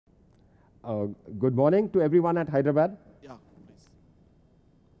Uh, Good morning to everyone at Hyderabad. Yeah, please.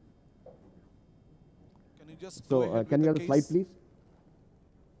 Can you just So, go ahead can with we the have the slide, case? please?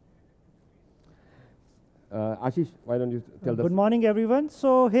 Ashish, why don't you tell us? Good morning, everyone.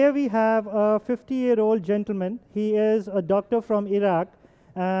 So here we have a 50-year-old gentleman. He is a doctor from Iraq,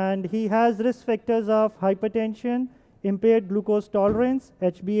 and he has risk factors of hypertension, impaired glucose tolerance,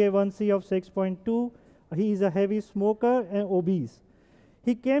 HbA1c of 6.2. He is a heavy smoker and obese.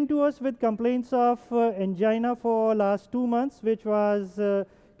 He came to us with complaints of angina for last 2 months, which was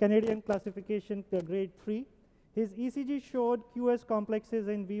Canadian classification grade 3. His ECG showed QS complexes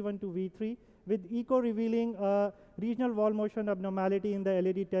in V1 to V3, with echo revealing a regional wall motion abnormality in the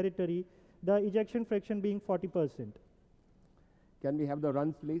LAD territory, the ejection fraction being 40%. Can we have the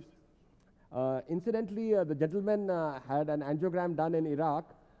runs, please? Incidentally, the gentleman had an angiogram done in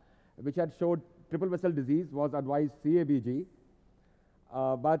Iraq, which had showed triple vessel disease, was advised CABG.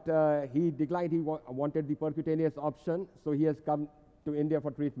 But he declined, he wanted the percutaneous option, so he has come to India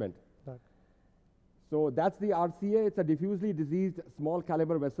for treatment. So that's the RCA, it's a diffusely diseased small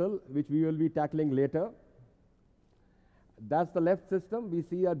caliber vessel, which we will be tackling later. That's the left system. We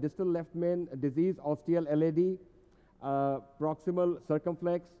see a distal left main disease, ostial LAD, proximal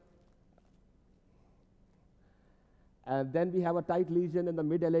circumflex. And then we have a tight lesion in the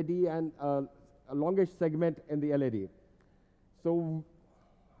mid LAD and a longish segment in the LAD. So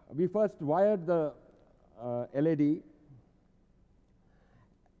we first wired the LAD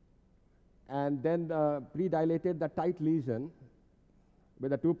and then pre-dilated the tight lesion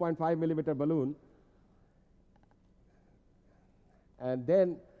with a 2.5 millimeter balloon. And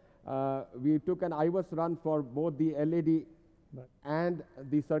then we took an IVUS run for both the LAD and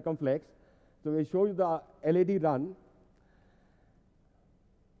the circumflex. So we show you the LAD run.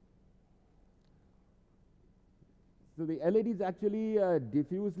 So the LAD is actually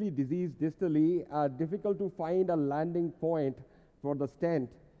diffusely diseased distally, difficult to find a landing point for the stent.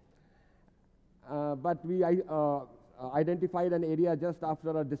 But we identified an area just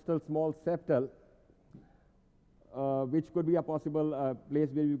after a distal small septal, which could be a possible place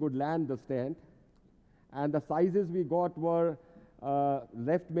where we could land the stent. And the sizes we got were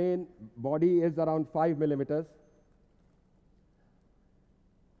left main body is around 5 millimeters.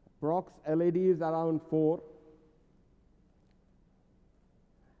 Prox LAD is around 4.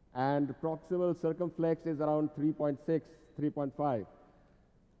 And proximal circumflex is around 3.6, 3.5.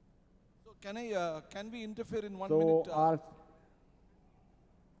 Can we interfere in 1 So minute?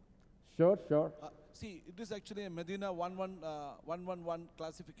 Sure. See, it is actually a Medina 111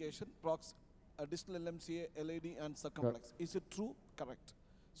 classification, prox, distal LMCA, LAD, and circumflex. Is it true? Correct.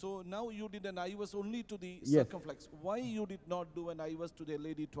 So now you did an IVUS only to the circumflex. Why you did not do an IVUS to the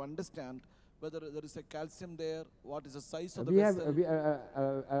LAD to understand whether there is a calcium there, what is the size of the vessel?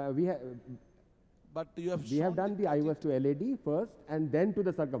 But you have we have done the IVUS to LAD first and then to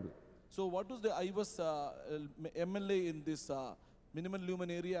the circumflex. So what was the IVUS MLA in this minimal lumen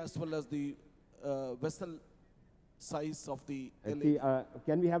area as well as the vessel size of the LAD? See,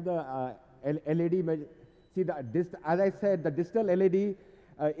 can we have the LAD? See, as I said, the distal LAD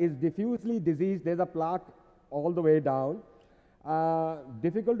is diffusely diseased. There's a plaque all the way down.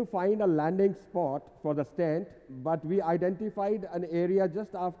 Difficult to find a landing spot for the stent, but we identified an area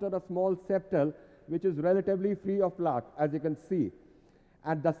just after a small septal, which is relatively free of plaque, as you can see.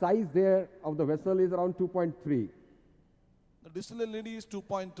 And the size there of the vessel is around 2.3. The distal LAD is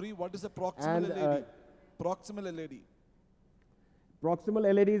 2.3. What is the proximal LAD? Proximal LAD. Proximal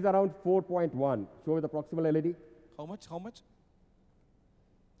LAD is around 4.1. Show the proximal LAD. How much? How much?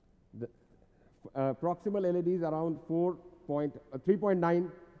 The proximal LED is around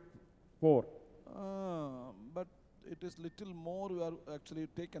 3.94. But it is little more we are actually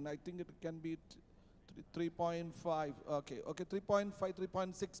taken. I think it can be 3.5. Okay, 3.5,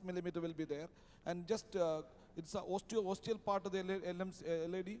 3.6 millimeter will be there. And just it's a ostial part of the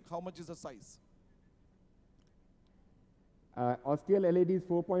LED. How much is the size? Ostial LED is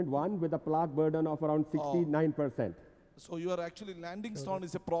 4.1 with a plaque burden of around 69%. So your actually landing zone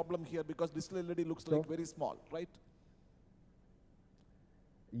is a problem here because distal LED looks like very small, right?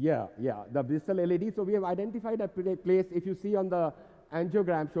 Yeah, the distal LED. So we have identified a place. If you see on the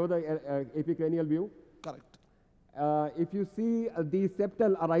angiogram, show the epicranial view. Correct. If you see the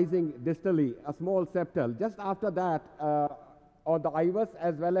septal arising distally, a small septal, just after that, on the IVUS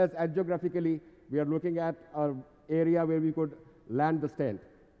as well as angiographically, we are looking at an area where we could land the stent.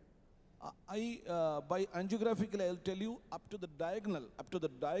 By angiographically, I'll tell you up to the diagonal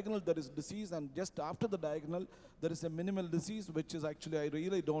there is disease, and just after the diagonal there is a minimal disease, which is actually I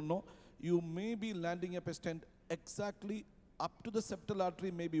really don't know. You may be landing up a stent exactly up to the septal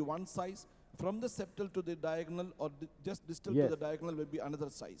artery may be one size, from the septal to the diagonal or just distal Yes. to the diagonal will be another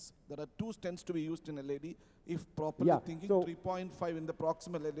size. There are two stents to be used in LAD. If properly thinking, so 3.5 in the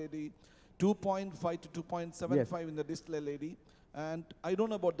proximal LAD, 2.5 to 2.75 in the distal LAD. And I don't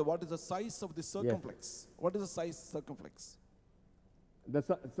know about what is the size of the circumflex. What is the size circumflex? The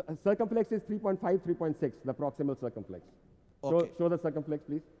circumflex is 3.5, 3.6, the proximal circumflex. Okay. Show the circumflex,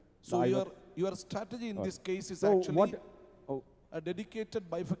 please. So your strategy in this case is So actually a dedicated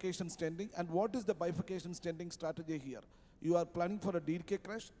bifurcation stenting. And what is the bifurcation stenting strategy here? You are planning for a DK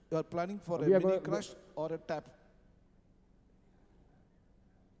crush, you are planning for a mini crush or a tap?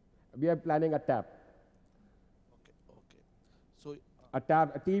 We are planning a tap. Okay. So A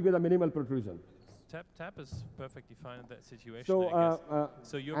tap, a T with a minimal protrusion. Tap is perfectly fine in that situation, So, I guess.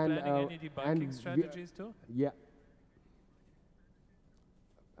 So you're planning any debulking strategies too? Yeah.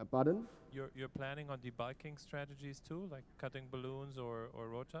 Pardon? You're planning on debulking strategies too, like cutting balloons or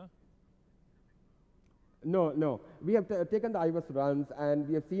rota? No. We have taken the IVUS runs and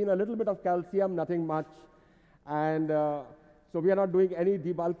we have seen a little bit of calcium, nothing much. And so we are not doing any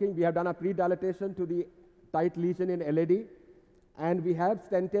debulking. We have done a pre-dilatation to the tight lesion in LAD. And we have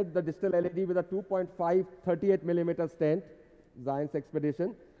stented the distal LAD with a 2.5 38 millimeter stent, Zions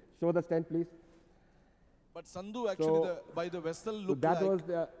Expedition. Show the stent, please. but Sandhu, actually, by the vessel look that like, was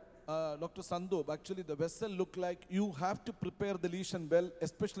the Dr. Sandhu, actually the vessel look like you have to prepare the lesion well,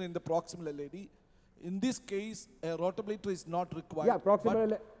 especially in the proximal LAD. In this case, a rotablator is not required. Yeah,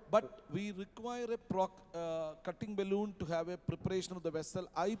 proximal but we require a cutting balloon to have a preparation of the vessel.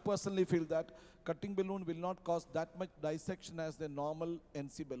 I personally feel that cutting balloon will not cause that much dissection as the normal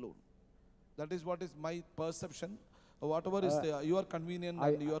NC balloon. That is what is my perception. Whatever is your convenience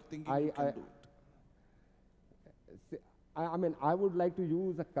and your thinking, you can do it. I mean, I would like to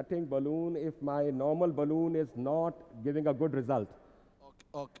use a cutting balloon if my normal balloon is not giving a good result.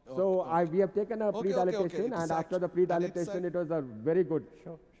 So we have taken a pre-dilatation, and after the pre-dilatation, it was a very good.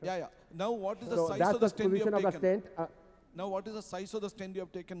 Sure. Yeah. Now, what is the So size that's of the the stent you position have of the taken? stent. Now, what is the size of the stent you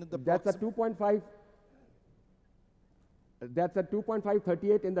have taken in the That's a 2.5. That's a 2.5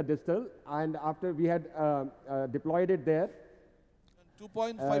 38 in the distal, and after we had deployed it there.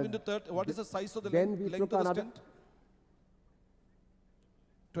 2.5 into 30. What is the size of the Then length, we length took of the another stent?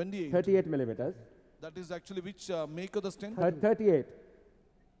 28. 38 millimeters. That is actually which make of the stent? 38.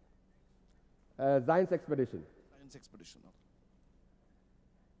 Zions Expedition. Science expedition. Okay.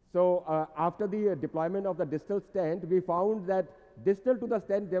 So after the deployment of the distal stent, we found that distal to the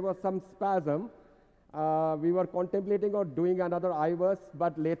stent there was some spasm. We were contemplating on doing another IVUS,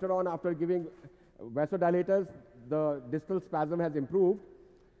 but later on, after giving vasodilators, the distal spasm has improved.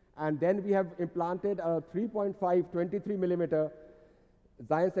 And then we have implanted a 3.5 23 millimeter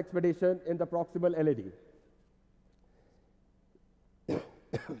Zions Expedition in the proximal LAD.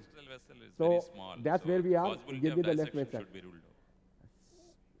 Distal vessel is So very small. that's so where we are. possibility Give of me the left dissection main should be ruled out.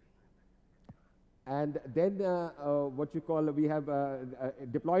 And then what you call, we have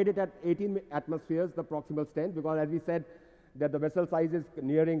deployed it at 18 atmospheres, the proximal stent, because as we said that the vessel size is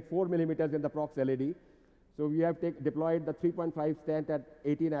nearing 4 millimeters in the prox LAD. So we have deployed the 3.5 stent at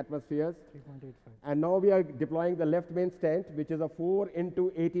 18 atmospheres. 3.85. And now we are deploying the left main stent, which is a 4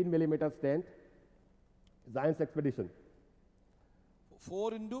 into 18 millimeter stent, Zions Expedition.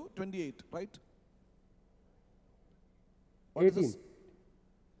 4 into 28, right? 18.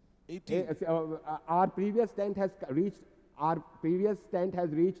 18. Our previous stent has reached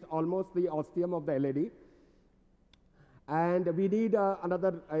almost the ostium of the LAD. And we need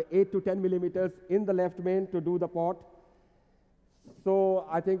another 8 to 10 millimeters in the left main to do the port. So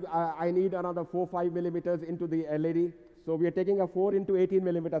I think I need another 4 5 millimeters into the LAD. So we are taking a 4 into 18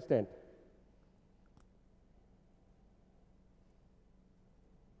 millimeter stent.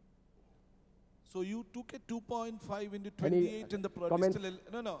 So you took a 2.5 into 28 in the distal.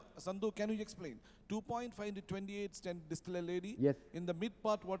 No, Sandhu, can you explain? 2.5 into 28 stent distal LAD. Yes. In the mid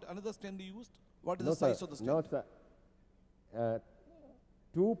part, what another stent you used? What is the size of the stent? No, sir.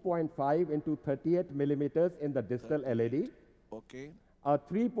 2.5 into 38 millimeters in the distal LAD. Okay.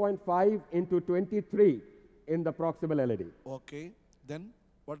 3.5 into 23 in the proximal LAD. Okay. Then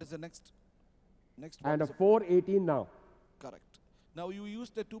what is the next? And a 418 now. Correct. Now you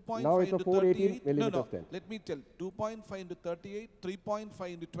used a 2.5 Now it's a into 418 38. millimeter stent. Let me tell. 2.5 into 38,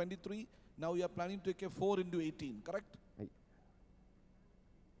 3.5 into 23. Now you are planning to take a 4 into 18, correct?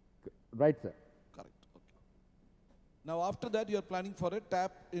 Right, sir. Correct. Okay. Now after that you are planning for a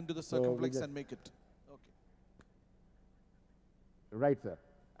tap into the circumflex and make it. Okay. Right, sir.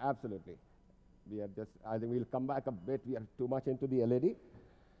 Absolutely. We are just, I think we'll come back a bit. We are too much into the LAD.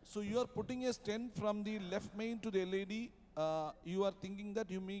 So you are putting a stent from the left main to the LAD you are thinking that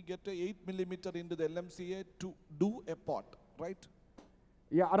you may get a 8 millimeter into the LMCA to do a pot, right?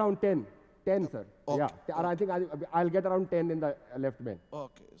 Yeah, around 10. 10, sir. Okay, Yeah, I think I'll get around 10 in the left main.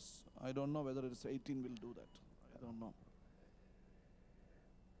 Okay, I don't know whether it's 18 will do that. I don't know.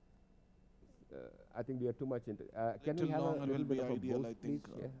 I think we are too much into. Can we Little have a longer little will bit be of a ideal, boost, I think.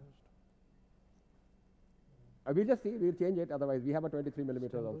 please? Yeah. We'll just see. We'll change it. Otherwise, we have a 23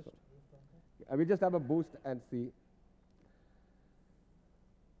 millimeters also. We'll just have a boost and see.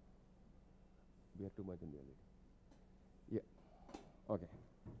 We are too much in the LED. Yeah. Okay.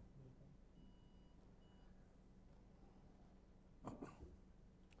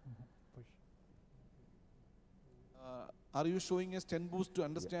 Are you showing us 10 boost to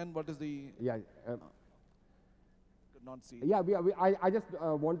understand what is the? Yeah. Could not see. Yeah. I just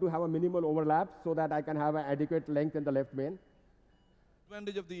want to have a minimal overlap so that I can have an adequate length in the left main.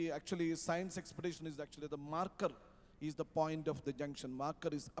 Advantage of the actually science expedition is actually the marker is the point of the junction. Marker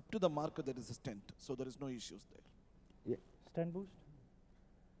is up to the marker there is a stent, so there is no issues there. Yeah. Stand boost.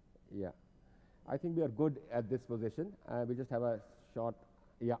 Yeah. I think we are good at this position. We just have a short.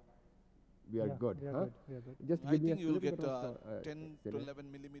 Yeah. We are good. We are huh? good. We are good. Just I give me think a you will little get bit of, 10 to extended.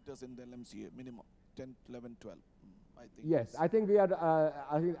 11 millimeters in the LMCA minimum. 10, 11, 12. I think. Yes, yes. I think we are.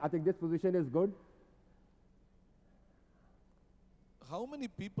 I think this position is good. How many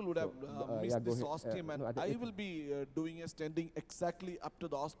people would have yeah, missed go this ahead. ostium? No, And I think I it's- will be doing a standing exactly up to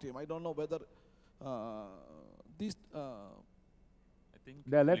the ostium. I don't know whether these. I think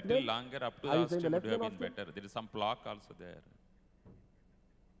The left little main? longer up to Are the you saying the ostium would left have main been ostium? better. There is some block also there.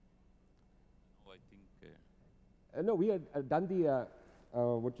 No, I think No, we had done the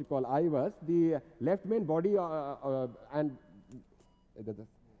what you call IVAS, the left main body and wait.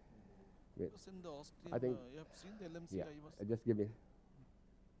 Was in the ostium. I think- you have seen the LMC. Yeah, I was. just give me.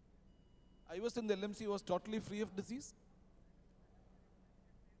 I was in the LMC was totally free of disease.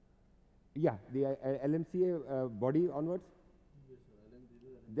 Yeah, the LMCA body onwards.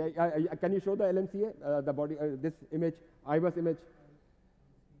 Can you show the LMCA, the body, this image, IVAS image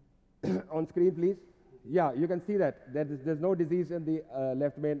on screen, please? Yeah, you can see that there's no disease in the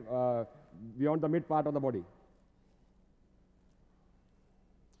left main beyond the mid part of the body.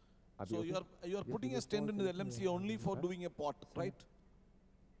 So you are putting a stent into the LMC only for doing a pot, right?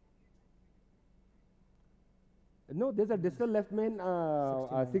 No, there's a distal left main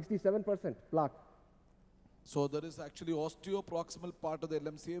 67% plaque. So there is actually osteoproximal part of the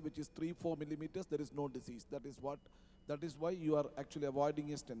LMCA which is 3-4 millimeters. There is no disease. That is why you are actually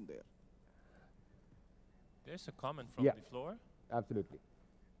avoiding a stent there. There's a comment from Yeah. the floor. Absolutely.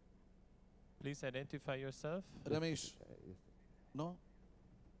 Please identify yourself. Ramesh, no?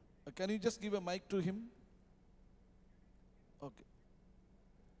 Can you just give a mic to him? Okay.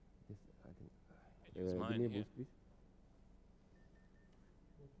 Yes, I think. Can use Give mine me a here. boost, please.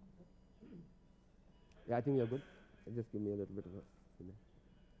 Yeah, I think you're good. Just give me a little bit of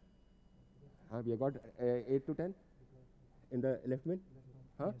a. We have got 8 to 10 in the left main.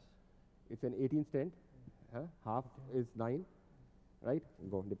 Huh? Yes. It's an 18 stent. Huh? Half is 9. Right?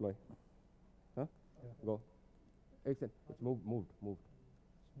 Go, deploy. Huh? Go. Excellent. It's moved. It's not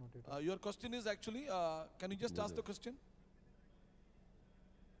it. Your question is actually, can you just ask the question?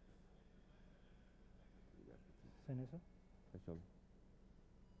 Sani, sir. Show me.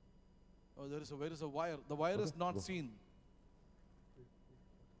 Oh, where is a wire? The wire is not go. seen.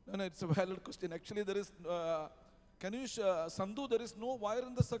 No, it's a valid question. Actually, there is, can you, Sandhu, there is no wire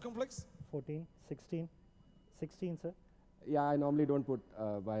in the circumflex? 14, 16, 16, sir. Yeah, I normally don't put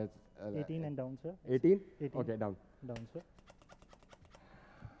wires. 18 and down, sir. 18? 18. Okay, down. Down, sir.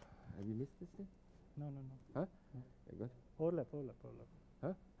 Have you missed this thing? No. Huh? No. Very good. Overlap.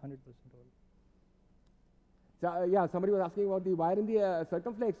 Huh? 100% overlap. So, yeah, somebody was asking about the wire in the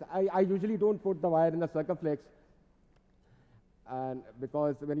circumflex. I usually don't put the wire in the circumflex. And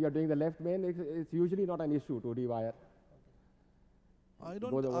because when you're doing the left main, it's usually not an issue to rewire. I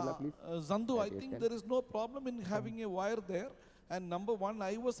Go don't, the overlap, please. Sandhu, I Okay, think can. there is no problem in having a wire there. And number one,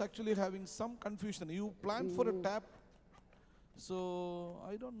 I was actually having some confusion. You planned for a tap, so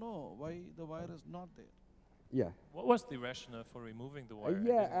I don't know why the wire is not there. Yeah. What was the rationale for removing the wire?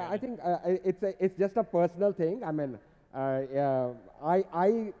 Yeah, I didn't think it's just a personal thing. I mean,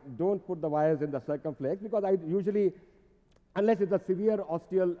 I don't put the wires in the circumflex because I usually, unless it's a severe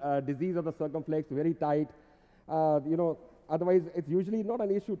osteal disease of the circumflex, very tight, otherwise it's usually not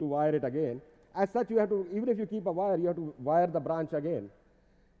an issue to wire it again. As such, you have to, even if you keep a wire, you have to wire the branch again.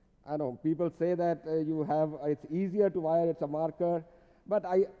 I know people say that it's easier to wire, it's a marker, but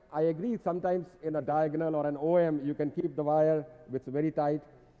I agree sometimes in a diagonal or an OM, you can keep the wire, it's very tight.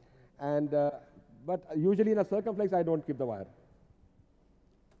 And But usually in a circumflex, I don't keep the wire.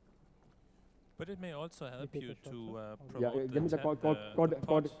 But it may also help take you a shot, to sir? promote give the, me the te- cord- the, cord- the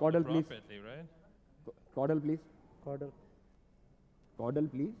cord- pot cordal, please. appropriately, right? Caudal, please. Caudal. Caudal,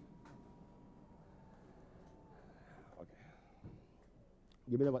 please. Okay.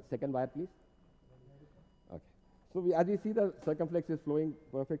 Give me the second wire, please. Okay. So as we see, the circumflex is flowing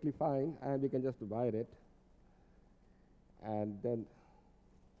perfectly fine, and we can just wire it. And then,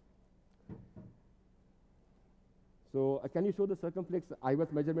 so can you show the circumflex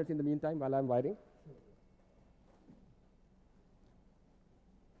IVUS measurements in the meantime while I'm wiring?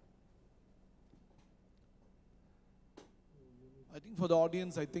 I think for the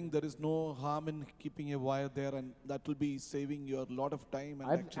audience, I think there is no harm in keeping a wire there, and that will be saving you a lot of time. And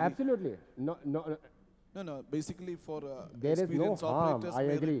actually, Absolutely. No. Basically for There is no experienced harm. operators I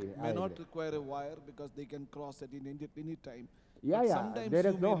may, agree. may I not agree. require a wire because they can cross it in any time. Yeah, But yeah. sometimes There you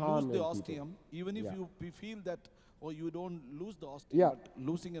is no may harm lose the in ostium, keeping. even if Yeah. you feel that, or you don't lose the ostium, Yeah. but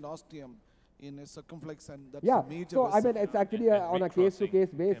losing an ostium in a circumflex, and that's Yeah. a major So I vessel. mean, it's actually And on a recrossing case-to-case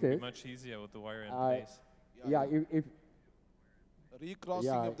can be basis. much easier with the wire in Uh, place. Yeah. If Recrossing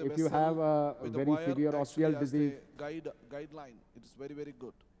yeah, of the if you vessel have a with the very wire severe actually osteal as disease, the guideline, it is very, very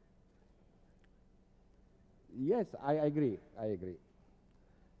good. yes, I agree. I agree.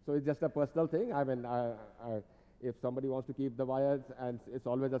 So it's just a personal thing. I mean, if somebody wants to keep the wires, and it's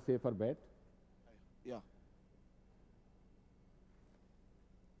always a safer bet. Yeah.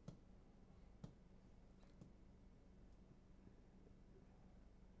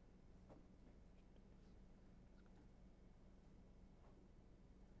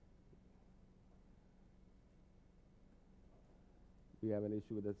 We have an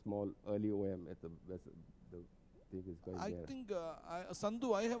issue with a small early OM at the thing is going I there. think,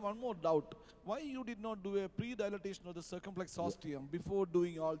 Sandhu, I have one more doubt. Why you did not do a pre-dilatation of the circumflex ostium before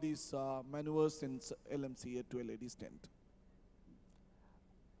doing all these maneuvers in LMCA to LED stent?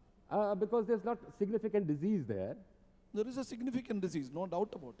 Because there's not significant disease there. There is a significant disease, no doubt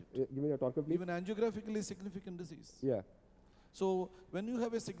about it. Give me a torque, please. Even angiographically significant disease. Yeah. So when you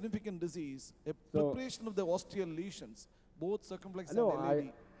have a significant disease, a So- preparation of the osteal lesions, both circumflex No, and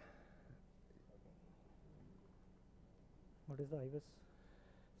LED. What is the IVUS?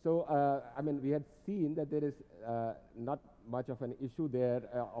 So, I mean, we had seen that there is not much of an issue there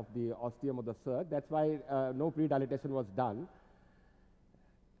of the ostium of the circ. That's why no pre-dilatation was done.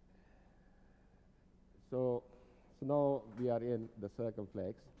 So now we are in the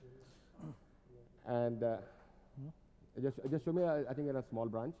circumflex. And just show me, I think, in a small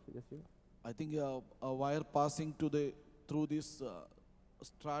branch. Just show me. I think a wire passing through this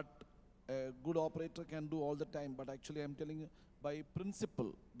strut, a good operator can do all the time, but actually I'm telling you, by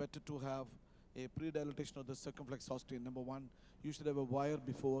principle, better to have a pre-dilatation of the circumflex ostium. Number one, you should have a wire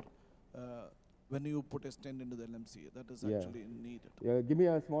before when you put a stent into the LMCA. That is Yeah. actually needed. Give me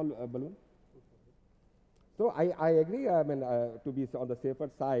a small balloon. So I agree, I mean, to be on the safer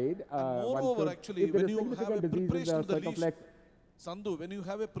side. And one moreover, should- actually, if there when is you have significant a disease in preparation the of the lesion, circumflex, Sandhu, when you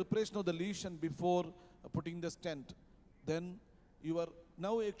have a preparation of the lesion before putting the stent, then you are,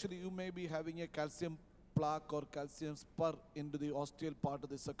 now actually you may be having a calcium plaque or calcium spur into the osteal part of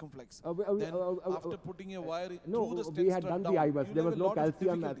the circumflex. Then after putting a wire no, through the stent we had strut done the down, IVUS. you'll There have was a no lot of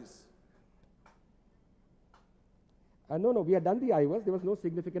calcium at- difficulties. no, we had done the IVUS. There was no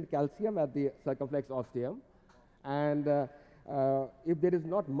significant calcium at the circumflex ostium. And if there is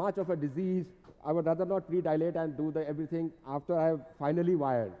not much of a disease, I would rather not pre-dilate and do everything after I have finally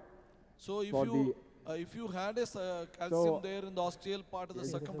wired. So for if you had a calcium So- there in the osteal part of the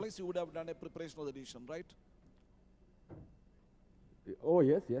circumflex, you would have done a preparation of the lesion, right? Oh,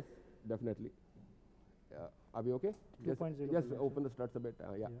 yes, definitely. Are we okay? 2.0 Just balloon, open the struts a bit.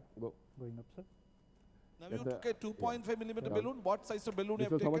 Yeah, go. Going up, sir. Now That's you took a 2.5 millimeter Yeah. balloon. What size of balloon you This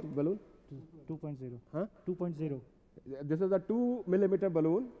have was how much taken? balloon? 2.0. Huh? 2.0. This is a 2 millimeter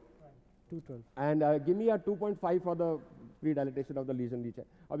balloon. 212. And give me a 2.5 for the pre-dilatation of the lesion leach.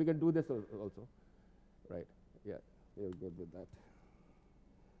 Or we can do this also. Right. Yeah, we're good with that.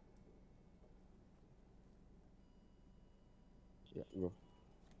 Yeah, go.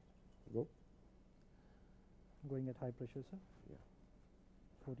 Go. Going at high pressure, sir. Yeah.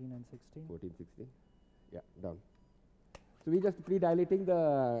 14 and 16. 14, 16. Yeah, down. So we're just pre-dilating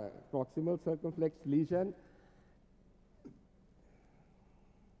the proximal circumflex lesion.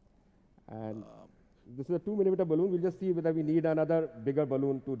 And this is a 2 millimeter balloon. We'll just see whether we need another bigger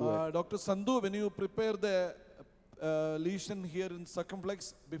balloon to do it. Dr. Sandhu, when you prepare the lesion here in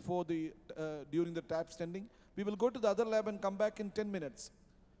circumflex before during the tap stenting, we will go to the other lab and come back in 10 minutes.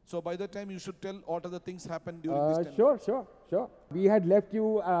 So by that time, you should tell what other things happen during this 10 Sure. We had left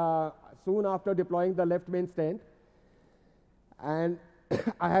you soon after deploying the left main stent. And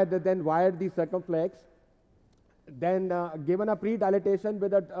I had then wired the circumflex, then given a pre-dilatation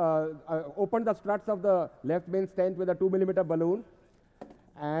with opened the struts of the left main stent with a 2 millimeter balloon,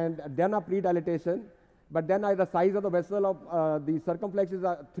 and then a pre-dilatation. But then the size of the vessel of the circumflex is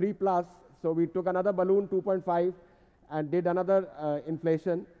 3 plus, so we took another balloon 2.5 and did another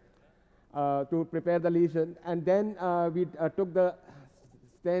inflation to prepare the lesion. And then we took the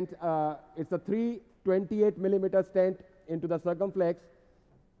stent, it's a 328 millimeter stent into the circumflex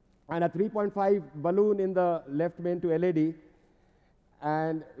and a 3.5 balloon in the left main to LAD.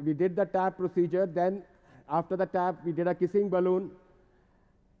 And we did the tap procedure. Then after the tap, we did a kissing balloon.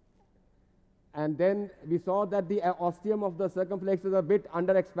 And then we saw that the ostium of the circumflex is a bit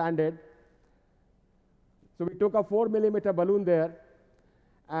underexpanded. So we took a 4 millimeter balloon there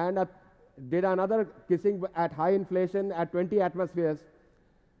and did another kissing at high inflation at 20 atmospheres.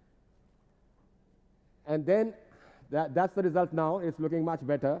 And then that's the result now. It's looking much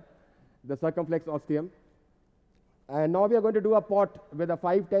better, the circumflex ostium. And now we are going to do a pot with a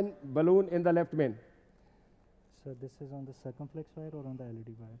 510 balloon in the left main. So this is on the circumflex wire or on the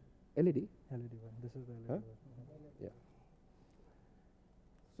LED wire? LED? LED wire. This is the LED wire. Yeah.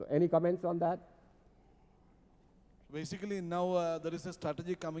 So any comments on that? Basically, now there is a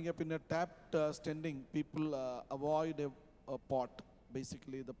strategy coming up in a tapped stenting. People avoid a pot.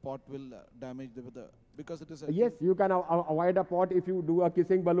 Basically, the pot will damage the weather because it is a Yes, you can avoid a pot if you do a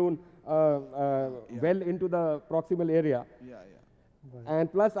kissing balloon well into the proximal area. Yeah. Right.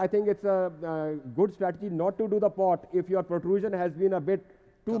 And plus, I think it's a good strategy not to do the pot if your protrusion has been a bit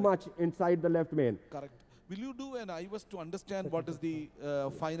too much inside the left main. Correct. Will you do an IVAS to understand what is the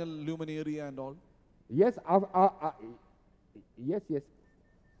final lumen area and all? Yes, yes.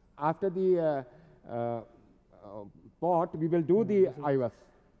 After the pot, we will do the IVAS.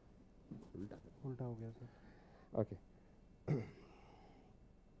 उल्टा हो गया sir. Okay.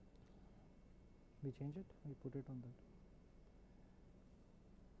 We change it. We put it on that.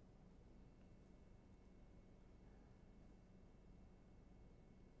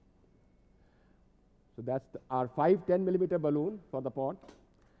 So that's our 510 millimeter balloon for the pot.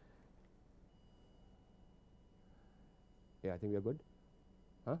 Yeah, I think we are good.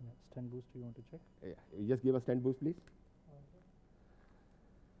 Huh? Yeah. Stent boost. You want to check? Yeah, you just give a stent boost, please.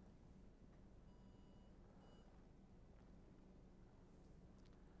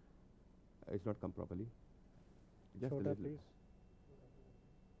 It's not come properly. Just Show a that, little. please.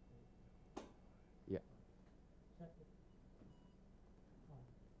 Yeah.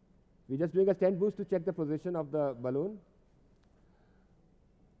 We're just doing a stent boost to check the position of the balloon.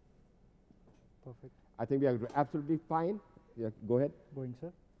 Perfect. I think we are absolutely fine. Yeah, go ahead. Going,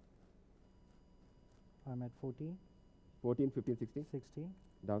 sir. I'm at 14, 14, 15, 16. 16.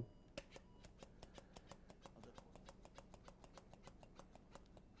 Down.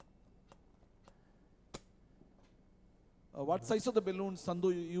 What size of the balloon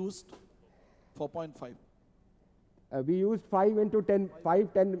Sandhu you used? 4.5. We used 5 into 10,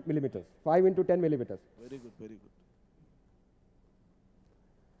 10 millimeters. 5 into 10 millimeters. Very good, very good.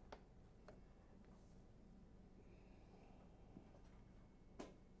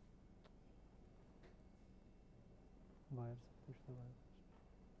 Wires. Push the wire.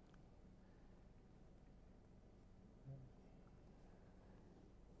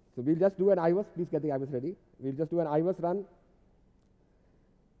 So we'll just do an IVAS. Please get the IVAS ready. We'll just do an IVAS run.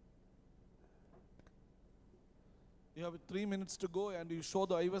 You have 3 minutes to go and you show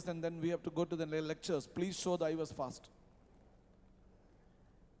the IVAS and then we have to go to the lectures. Please show the IVAS fast.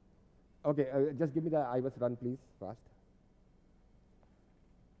 Okay, just give me the IVAS run, please, fast.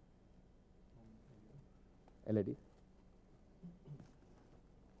 LED.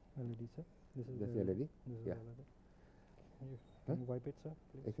 LED, sir. This is This the is LED. This is Yeah. the LED. Can you wipe it, sir,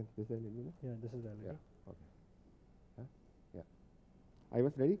 please? This is LED. No? Yeah, this is the LED. Yeah. Okay. Huh? Yeah.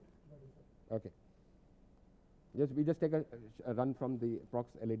 IVAS ready? Okay. We just take a run from the prox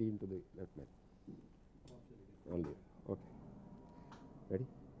LED into the left main. Only. Okay. Ready?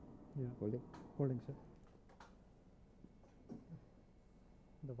 Yeah. Holding. Holding, sir.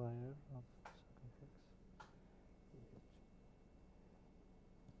 The wire of circumflex.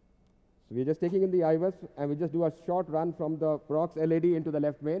 So we're just taking in the IVAS and we just do a short run from the prox LED into the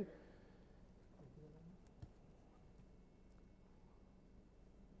left main.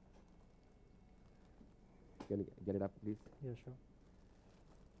 Can you get it up, please? Yeah, sure.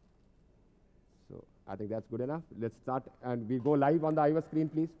 So I think that's good enough. Let's start and we go live on the IVAS screen,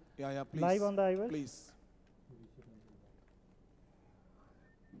 please. Yeah, please. Live on the IVAS? Please.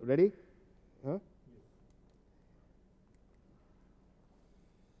 Ready? Huh?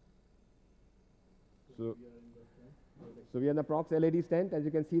 So, so we are in the Prox LED stent. As you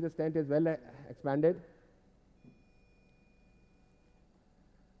can see, the stent is well expanded.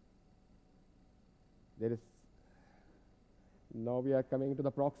 There is, now we are coming to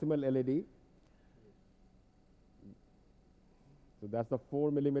the proximal LED. So that's the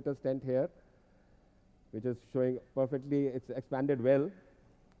 4 millimeter stent here, which is showing perfectly, it's expanded well.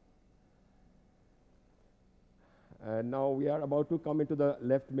 And now we are about to come into the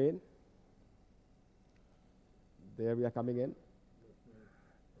left main. There we are coming in.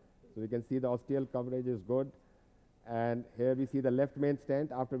 So you can see the ostial coverage is good. And here we see the left main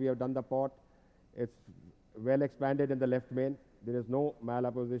stent. After we have done the port, it's well expanded in the left main. There is no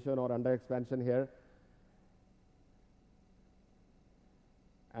malapposition or under expansion here.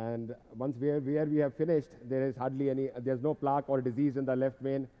 And once where we have finished, there is hardly any, there's no plaque or disease in the left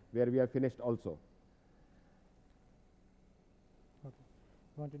main where we have finished also. Okay.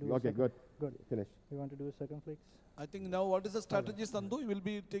 You want to do Okay, good. Good. Finish. You want to do a circumflex? I think now what is the strategy, Sandhu? You will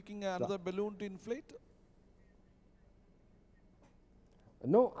be taking another balloon to inflate?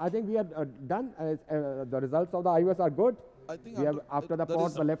 No, I think we are done. The results of the IOS are good. I think We have, after the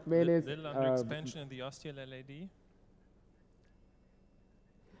port, the left main is little under expansion in the ostial LED.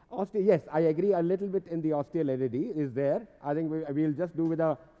 Yes, I agree. A little bit in the ostial LED is there. I think we'll just do with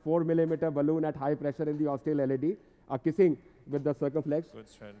a 4 millimeter balloon at high pressure in the ostial LED, kissing with the circumflex, Good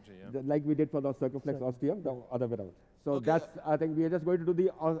strategy, yeah. like we did for the circumflex ostium, the other way around. So Okay. that's, I think we are just going to do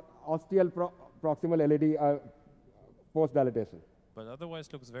the ostial proximal LED post dilatation. But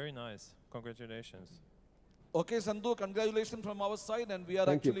otherwise looks very nice. Congratulations. Okay, Sandhu, congratulations from our side, and we are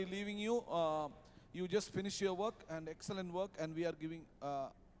Thank you. actually leaving you. You just finished your work, and excellent work, and we are giving,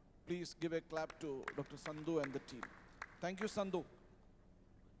 please give a clap to Dr. Sandhu and the team. Thank you, Sandhu.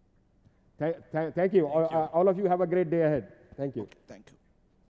 Thank you. All of you have a great day ahead. Thank you. Thank you.